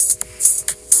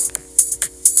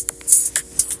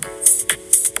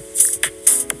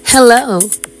Hello,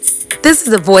 this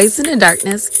is A Voice in the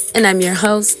Darkness, and I'm your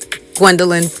host,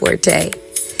 Gwendolyn Forte.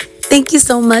 Thank you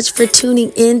so much for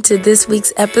tuning in to this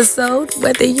week's episode,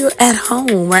 whether you're at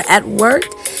home or at work,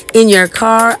 in your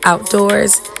car,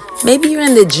 outdoors, maybe you're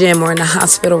in the gym or in the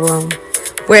hospital room.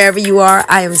 Wherever you are,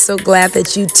 I am so glad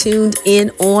that you tuned in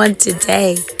on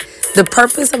today. The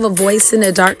purpose of A Voice in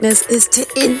the Darkness is to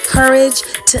encourage,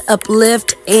 to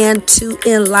uplift, and to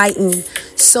enlighten.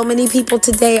 So many people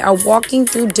today are walking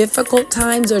through difficult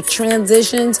times or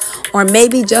transitions, or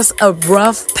maybe just a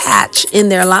rough patch in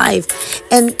their life.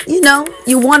 And you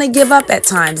want to give up at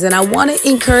times. And I want to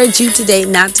encourage you today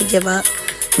not to give up,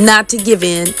 not to give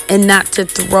in, and not to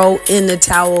throw in the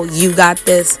towel. You got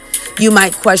this. You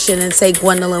might question and say,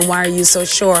 Gwendolyn, why are you so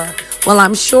sure? Well,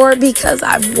 I'm sure because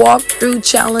I've walked through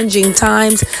challenging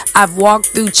times. I've walked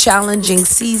through challenging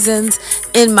seasons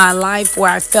in my life where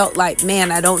I felt like,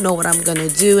 man, I don't know what I'm going to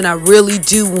do. And I really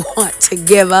do want to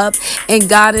give up. And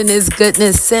God in his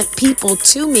goodness sent people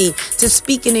to me to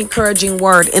speak an encouraging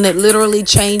word. And it literally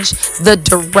changed the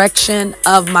direction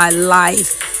of my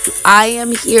life. I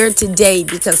am here today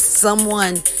because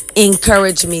someone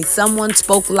encouraged me. Someone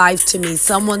spoke life to me.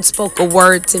 Someone spoke a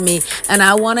word to me. And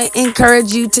I want to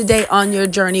encourage you today on your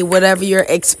journey, whatever you're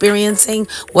experiencing,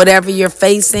 whatever you're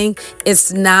facing.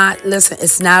 It's not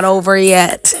over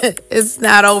yet. It's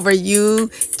not over. You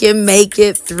can make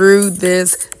it through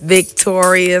this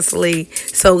victoriously.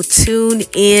 So tune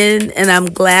in, and I'm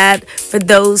glad for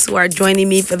those who are joining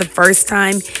me for the first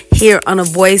time here on A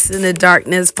Voice in the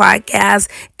Darkness podcast.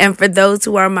 And for those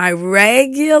who are my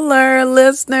regular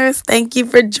listeners, thank you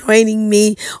for joining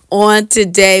me on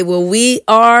today. Well, we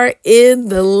are in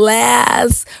the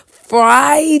last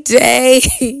Friday.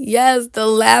 Yes, the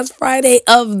last Friday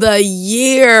of the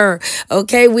year.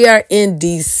 Okay, we are in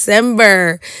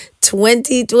December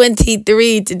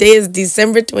 2023. Today is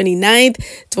December 29th,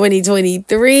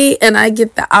 2023, and I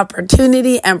get the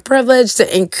opportunity and privilege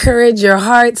to encourage your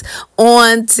hearts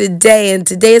on today. And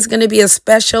today is going to be a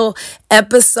special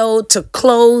episode to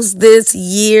close this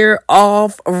year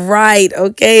off right.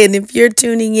 Okay, and if you're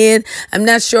tuning in, I'm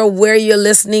not sure where you're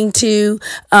listening to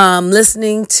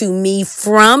me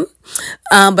from.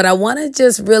 But I want to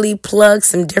just really plug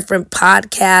some different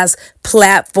podcast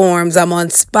platforms. I'm on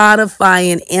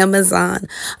Spotify and Amazon,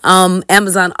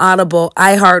 Amazon Audible,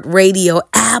 iHeartRadio,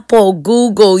 Apple,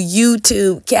 Google,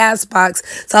 YouTube,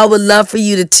 Castbox. So I would love for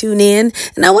you to tune in.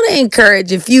 And I want to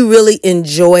encourage, if you really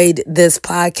enjoyed this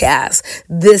podcast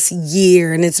this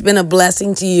year and it's been a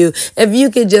blessing to you, if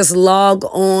you could just log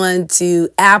on to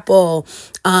Apple,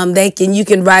 you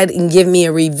can write and give me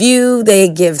a review. They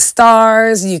give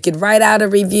stars. You could write out a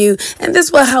review, and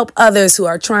this will help others who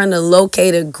are trying to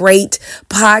locate a great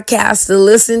podcast to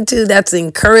listen to that's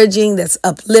encouraging, that's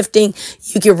uplifting.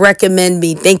 You can recommend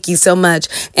me. Thank you so much.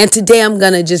 And today I'm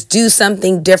going to just do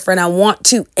something different. I want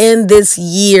to end this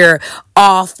year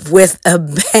off with a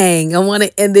bang. I want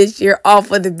to end this year off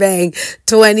with a bang.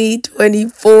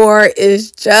 2024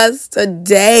 is just a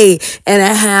day and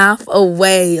a half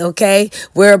away. Okay.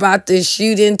 We're about to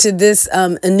shoot into this,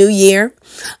 a new year.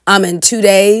 In 2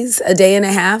 days, a day and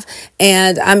a half.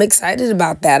 And I'm excited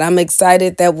about that. I'm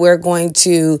excited that we're going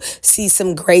to see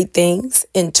some great things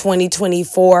in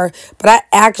 2024. But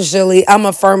I'm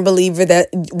a firm believer that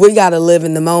we got to live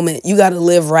in the moment. You got to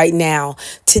live right now.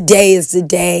 Today is the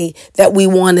day that we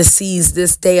want to seize,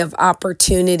 this day of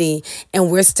opportunity.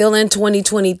 And we're still in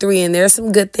 2023. And there's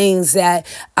some good things that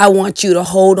I want you to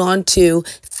hold on to,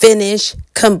 finish,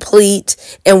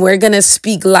 complete, and we're going to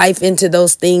speak life into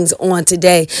those things on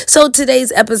today. So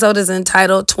today's episode is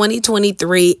entitled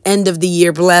 2023 End of the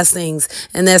Year Blessings.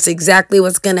 And that's exactly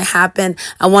what's going to happen.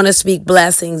 I want to speak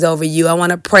blessings over you. I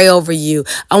want to pray over you.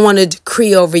 I want to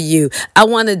decree over you. I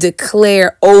want to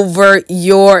declare over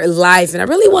your life. And I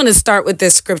really want to start with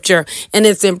this scripture, and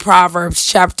it's in Proverbs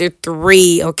chapter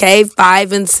 3, okay,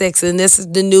 5 and 6. And this is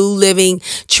the New Living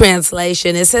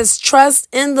Translation. It says, trust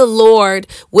in the Lord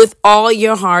with all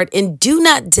your heart and do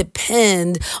not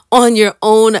depend on your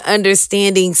own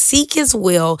understanding. Seek his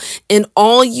will in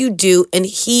all you do, and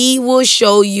he will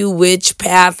show you which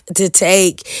path to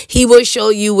take. He will show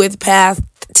you which path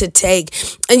to take.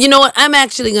 And you know what? I'm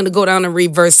actually going to go down and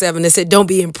read verse 7. It said, don't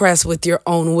be impressed with your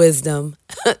own wisdom.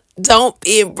 Don't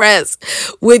be impressed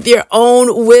with your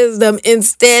own wisdom.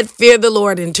 Instead, fear the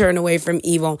Lord and turn away from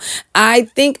evil. I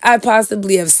think I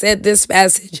possibly have said this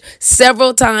passage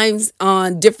several times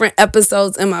on different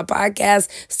episodes in my podcast.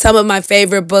 Some of my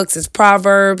favorite books is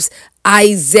Proverbs,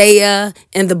 Isaiah,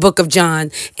 and the book of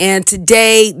John. And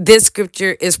today, this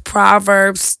scripture is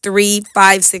Proverbs 3,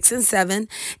 5, 6, and 7.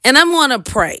 And I'm going to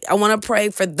pray. I want to pray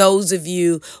for those of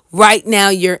you right now.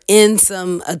 You're in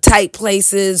some tight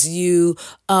places. You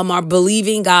are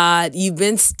believing God. You've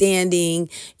been standing.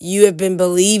 You have been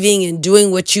believing and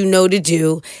doing what you know to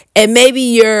do. And maybe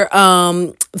you're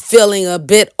feeling a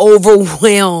bit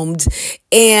overwhelmed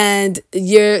and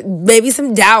maybe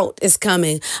some doubt is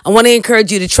coming. I want to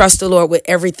encourage you to trust the Lord with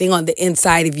everything on the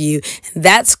inside of you.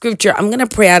 That scripture, I'm going to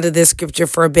pray out of this scripture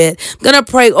for a bit. I'm going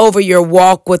to pray over your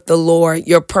walk with the Lord,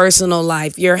 your personal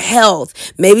life, your health.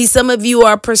 Maybe some of you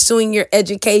are pursuing your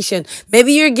education.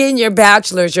 Maybe you're getting your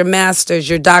bachelor's, your master's,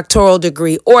 your doctoral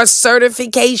degree, or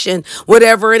certification,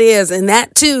 whatever it is. And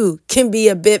that too can be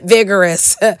a bit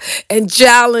vigorous and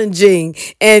challenging.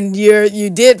 And you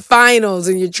did finals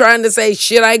and you're trying to say,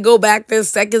 should I go back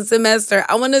this second semester?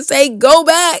 I want to say, go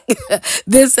back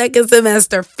this second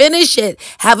semester. Finish it.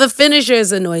 Have a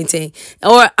finisher's anointing.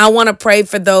 Or I want to pray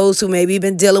for those who maybe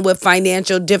been dealing with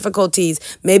financial difficulties.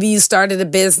 Maybe you started a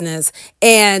business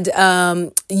and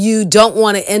you don't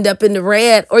want to end up in the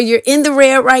red, or you're in the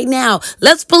red right now.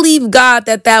 Let's believe God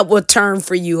that will turn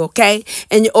for you, okay?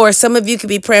 Or some of you could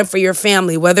be praying for your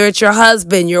family, whether it's your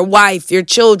husband, your wife, your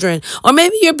children, or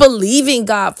maybe you're believing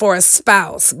God for a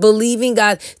spouse, believing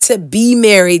God to be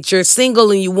married. You're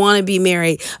single and you want to be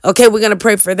married. Okay, we're going to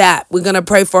pray for that. We're going to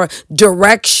pray for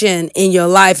direction in your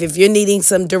life. If you're needing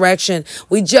some direction,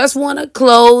 we just want to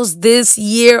close this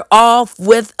year off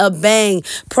with a bang,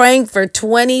 praying for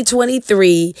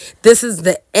 2023. This is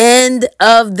the end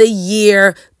of the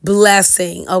year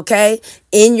blessing, okay,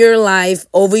 in your life,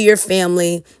 over your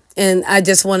family. And I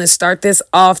just want to start this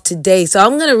off today. So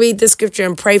I'm going to read this scripture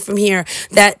and pray from here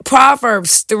that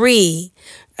Proverbs 3,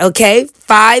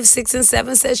 5, 6, and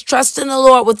 7 says, trust in the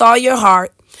Lord with all your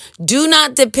heart. Do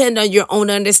not depend on your own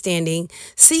understanding.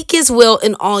 Seek his will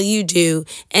in all you do,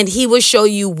 and he will show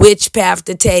you which path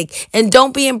to take. And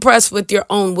don't be impressed with your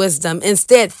own wisdom.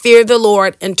 Instead, fear the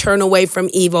Lord and turn away from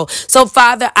evil. So,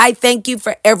 Father, I thank you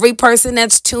for every person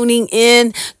that's tuning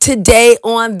in today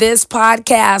on this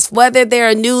podcast, whether they're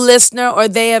a new listener or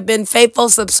they have been faithful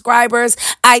subscribers.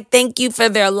 I thank you for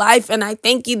their life, and I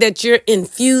thank you that you're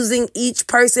infusing each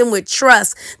person with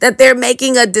trust, that they're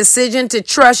making a decision to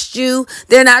trust you.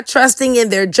 They're not trusting in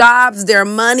their jobs, their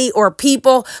money, or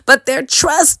people, but their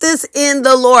trust is in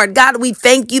the Lord. God, we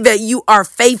thank you that you are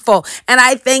faithful. And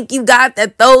I thank you, God,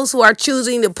 that those who are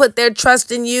choosing to put their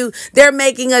trust in you, they're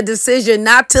making a decision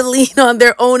not to lean on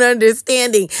their own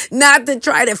understanding, not to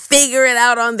try to figure it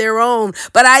out on their own.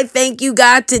 But I thank you,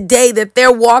 God, today that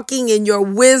they're walking in your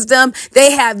wisdom.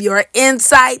 They have your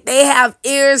insight. They have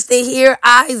ears to hear,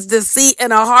 eyes to see,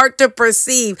 and a heart to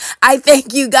perceive. I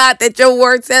thank you, God, that your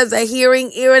word says a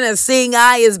hearing ear and a seeing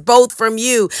eye is both from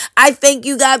you. I thank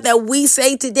you, God, that we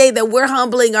say today that we're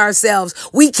humbling ourselves.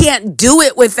 We can't do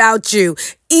it without you.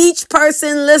 Each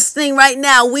person listening right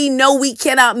now, we know we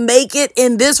cannot make it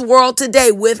in this world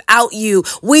today without you.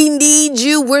 We need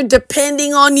you. We're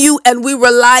depending on you and we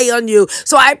rely on you.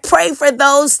 So I pray for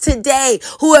those today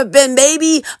who have been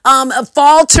maybe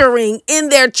faltering in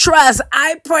their trust.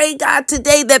 I pray, God,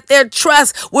 today that their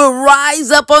trust will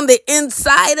rise up on the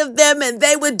inside of them and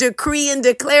they would decree and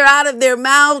declare out of their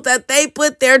mouth that they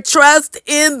put their trust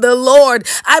in the Lord.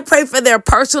 I pray for their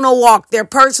personal walk, their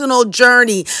personal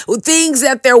journey, things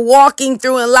that they're walking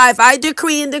through in life. I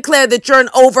decree and declare that you're an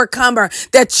overcomer,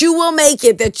 that you will make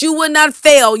it, that you will not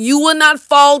fail, you will not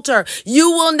falter,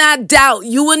 you will not doubt,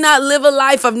 you will not live a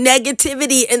life of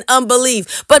negativity and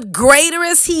unbelief. But greater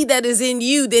is he that is in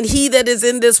you than he that is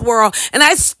in this world. And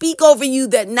I speak over you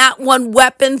that not one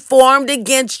weapon formed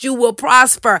against you will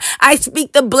prosper. I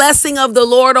speak the blessing of the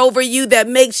Lord over you that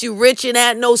makes you rich and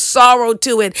add no sorrow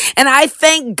to it. And I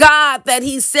thank God that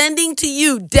he's sending to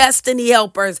you destiny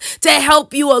helpers to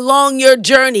help you along your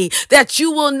journey, that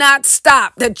you will not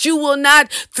stop, that you will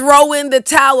not throw in the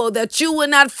towel, that you will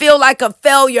not feel like a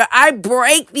failure. I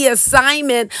break the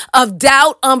assignment of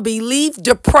doubt, unbelief,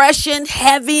 depression,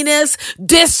 heaviness,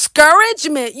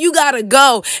 discouragement. You got to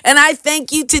go. And I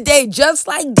thank you today, just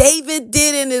like David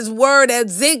did in his word at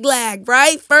Ziklag,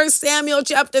 right? 1 Samuel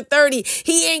chapter 30.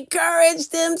 He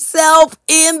encouraged himself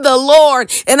in the Lord.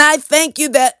 And I thank you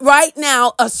that right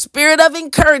now, a spirit of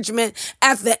encouragement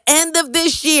at the end of this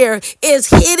this year is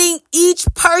hitting each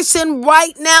person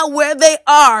right now where they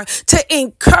are to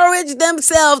encourage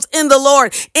themselves in the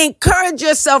Lord. Encourage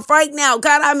yourself right now.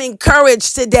 God, I'm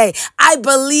encouraged today. I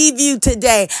believe you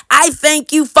today. I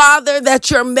thank you, Father, that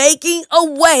you're making a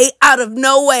way out of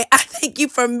no way. I thank you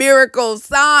for miracles,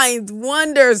 signs,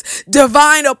 wonders,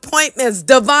 divine appointments,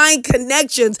 divine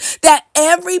connections, that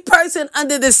every person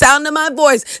under the sound of my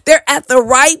voice, they're at the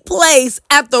right place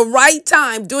at the right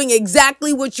time, doing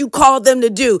exactly what you called them to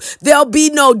do. There'll be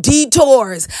no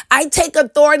detours. I take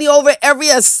authority over every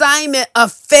assignment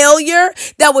of failure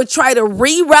that would try to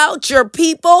reroute your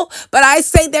people, but I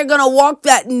say they're going to walk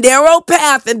that narrow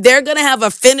path and they're going to have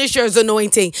a finisher's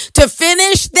anointing to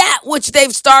finish that which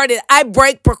they've started. I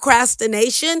break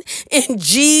procrastination in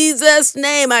Jesus'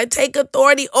 name. I take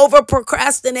authority over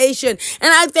procrastination,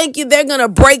 and I thank you they're going to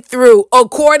break through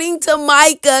according to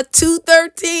Micah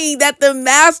 2:13, that the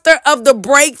master of the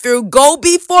breakthrough go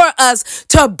before us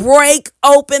to break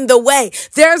open the way.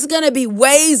 There's going to be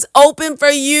ways open for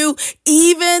you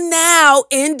even now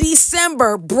in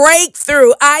December.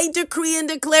 Breakthrough. I decree and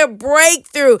declare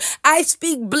breakthrough. I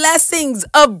speak blessings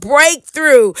of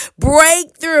breakthrough.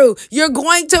 Breakthrough. You're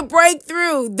going to break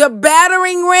through the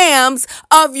battering rams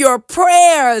of your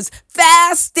prayers,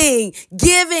 fasting,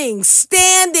 giving,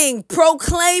 standing,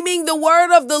 proclaiming the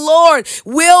word of the Lord.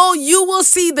 You will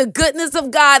see the goodness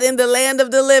of God in the land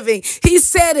of the living. He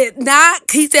said it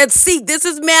not. He said, seek. This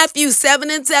is Matthew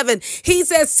 7:7. He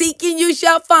said, seek and you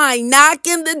shall find. Knock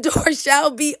and the door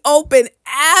shall be open.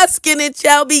 Ask and it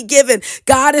shall be given.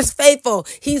 God is faithful.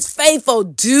 He's faithful.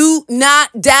 Do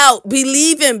not doubt.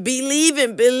 Believe him. Believe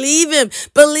him. Believe him.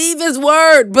 Believe his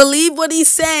word. Believe what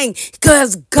he's saying,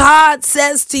 because God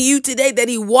says to you today that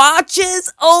he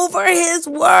watches over his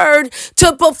word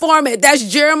to perform it. That's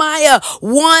Jeremiah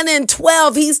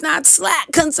 1:12. He's not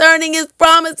slack concerning his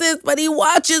promises, but he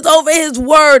watches over his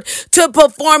word to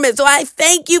perform it. So I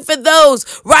thank you for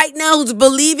those right now who's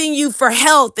believing you for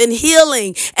health and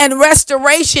healing and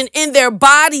restoration in their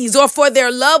bodies or for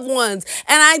their loved ones.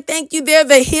 And I thank you they're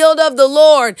the healed of the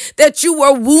Lord, that you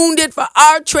were wounded for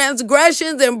our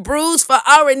transgressions and bruised for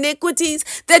our iniquities.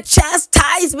 The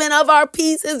chastisement of our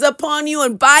peace is upon you,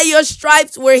 and by your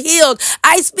stripes we're healed.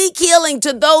 I speak healing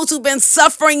to those who've been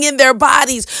suffering in their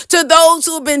bodies, to those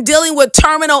who've been dealing with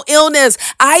terminal illness.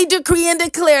 I decree and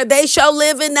declare they shall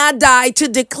live and not die to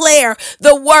declare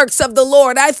the works of the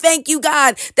Lord. I thank you,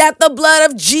 God, that the blood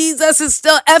of Jesus is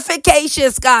still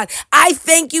efficacious, God. I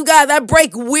thank you, God. I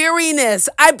break weariness.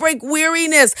 I break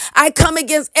weariness. I come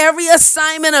against every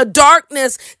assignment of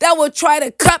darkness that will try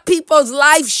to cut people's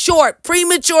life short,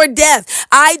 premature death.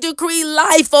 I decree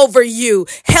life over you,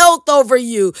 health over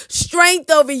you,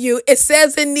 strength over you. It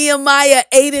says in Nehemiah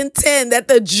 8:10 that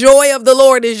the joy of the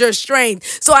Lord is your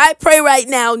strength. So I pray right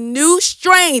now, new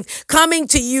strength coming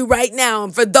to you right now.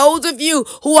 And for those of you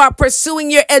who are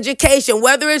pursuing your education,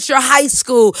 whether it's your high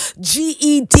school,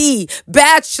 GED,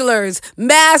 bachelor's,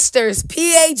 master's,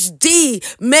 PhD,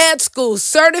 med school,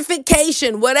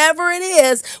 certification, whatever it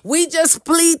is, we just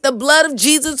plead the blood of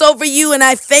Jesus over you. And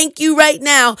I thank you right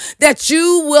now that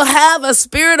you will have a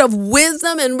spirit of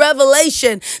wisdom and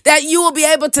revelation, that you will be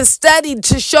able to study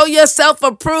to show yourself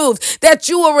approved, that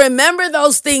you will remember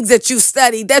those things that you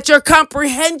studied, that your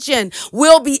comprehension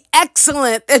will be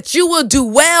excellent, that you will do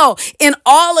well in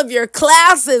all of your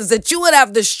classes, that you would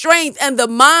have the strength and the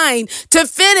mind to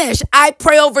finish. I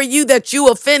pray over you that you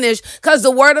will finish, because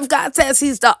the word of God says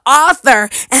he's the author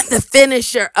and the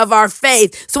finisher of our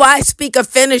faith. So I speak a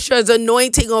finisher's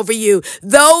anointing over you.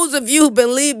 Those of you who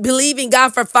believing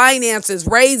God for finances,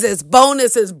 raises,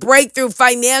 bonuses, breakthrough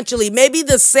financially, maybe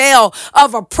the sale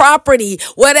of a property,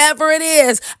 whatever it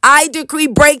is, I decree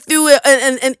breakthrough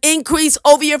and increase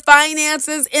over your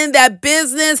finances in that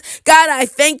business. God, I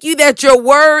thank you that your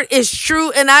word is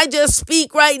true. And I just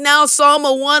speak right now, Psalm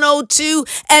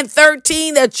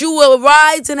 102:13, that you will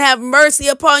rise and have mercy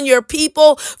upon your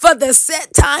people, for the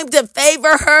set time to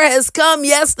favor her has come.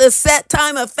 Yes, the set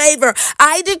time of favor.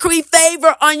 I decree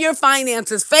favor on your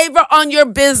finances, favor on your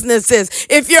businesses.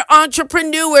 If you're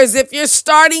entrepreneurs, if you're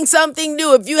starting something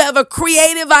new, if you have a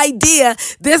creative idea,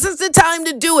 this is the time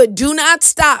to do it. Do not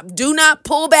stop. Do not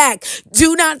pull back.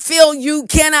 Do not feel you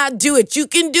cannot do it. You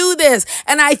can do this.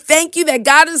 And I thank you that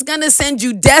God is going to send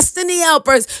you destiny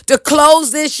helpers to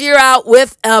close this year out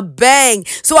with a bang.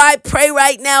 So I pray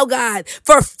right now, God,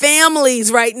 for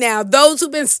families right now, those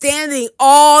who've been standing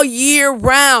all year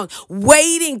round,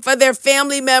 waiting for their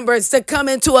family members to come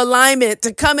into alignment,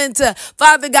 to come into,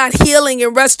 Father God, healing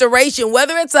and restoration,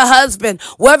 whether it's a husband,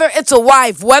 whether it's a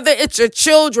wife, whether it's your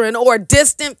children or a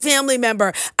distant family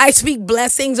member. I speak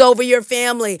blessings over your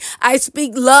family. I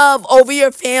speak love over over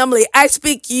your family. I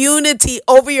speak unity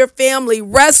over your family,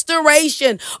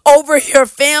 restoration over your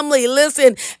family.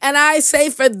 Listen, and I say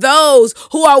for those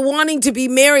who are wanting to be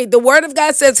married, the word of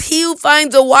God says, he who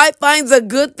finds a wife finds a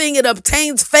good thing and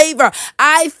obtains favor.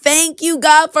 I thank you,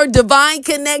 God, for divine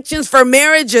connections for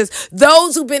marriages.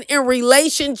 Those who've been in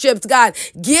relationships, God,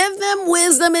 give them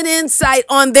wisdom and insight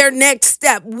on their next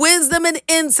step. Wisdom and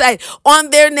insight on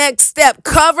their next step.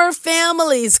 Cover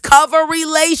families, cover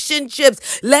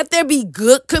relationships. Let there be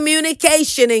good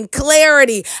communication and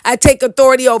clarity. I take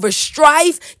authority over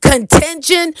strife,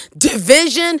 contention,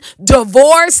 division,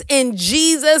 divorce in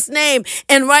Jesus' name.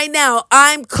 And right now,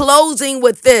 I'm closing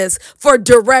with this for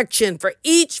direction, for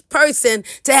each person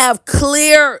to have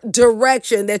clear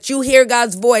direction, that you hear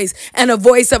God's voice, and a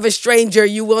voice of a stranger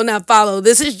you will not follow.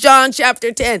 This is John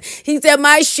chapter 10. He said,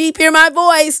 my sheep hear my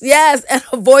voice. Yes. And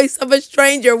a voice of a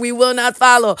stranger we will not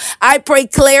follow. I pray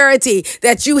clarity,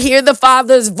 that you hear the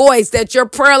Father's voice, that your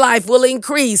prayer life will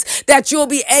increase, that you'll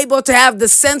be able to have the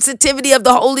sensitivity of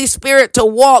the Holy Spirit to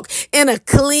walk in a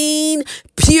clean,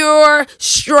 pure,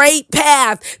 straight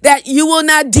path, that you will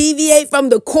not deviate from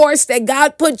the course that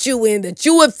God put you in, that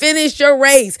you would finish your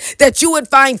race, that you would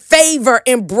find favor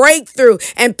and breakthrough,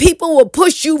 and people will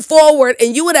push you forward,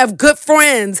 and you would have good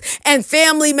friends and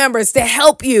family members to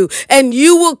help you, and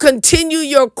you will continue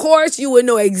your course. You will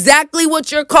know exactly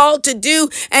what you're called to do,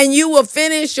 and you will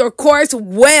finish your course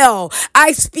well.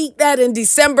 I speak that in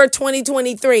December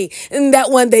 2023, and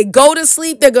that when they go to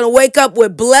sleep, they're going to wake up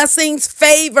with blessings,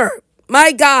 favor,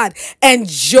 my God, and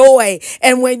joy.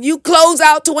 And when you close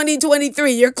out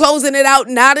 2023, you're closing it out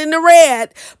not in the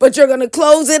red, but you're going to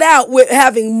close it out with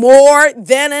having more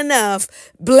than enough.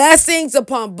 Blessings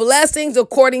upon blessings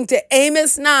according to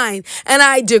Amos 9. And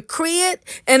I decree it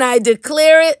and I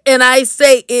declare it and I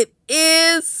say it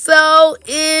is so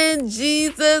in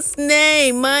Jesus'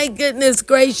 name. My goodness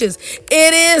gracious.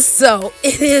 It is so.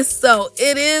 It is so.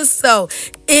 It is so.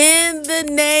 In the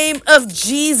name of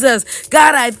Jesus.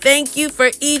 God, I thank you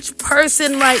for each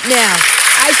person right now.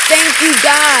 I thank you,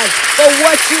 God, for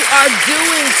what you are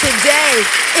doing today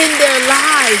in their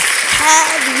lives.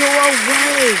 Have your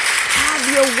way.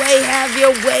 Have your way, have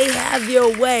your way, have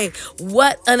your way.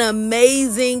 What an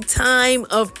amazing time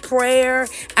of prayer.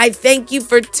 I thank you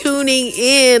for tuning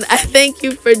in. I thank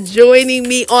you for joining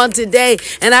me on today.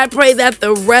 And I pray that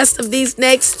the rest of these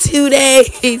next 2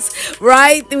 days,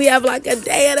 right? We have like a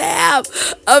day and a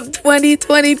half of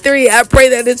 2023. I pray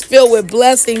that it's filled with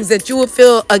blessings, that you will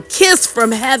feel a kiss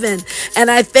from heaven. And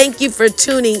I thank you for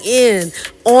tuning in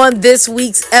on this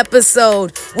week's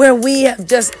episode, where we have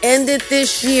just ended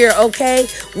this year, okay,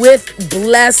 with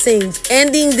blessings,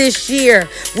 ending this year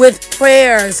with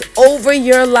prayers over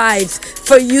your life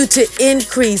for you to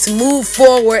increase, move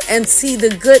forward, and see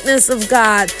the goodness of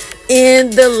God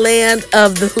in the land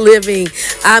of the living.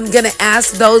 I'm going to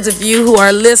ask those of you who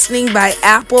are listening by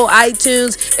Apple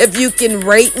iTunes, if you can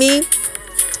rate me,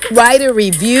 write a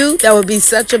review. That would be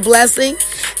such a blessing.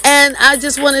 And I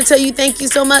just want to tell you, thank you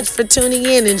so much for tuning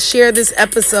in, and share this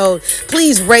episode.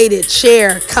 Please rate it,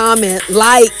 share, comment,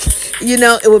 like.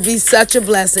 It would be such a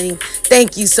blessing.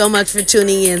 Thank you so much for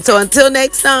tuning in. So until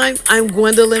next time, I'm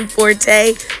Gwendolyn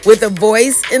Forte with a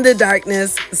voice in the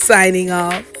darkness, signing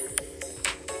off.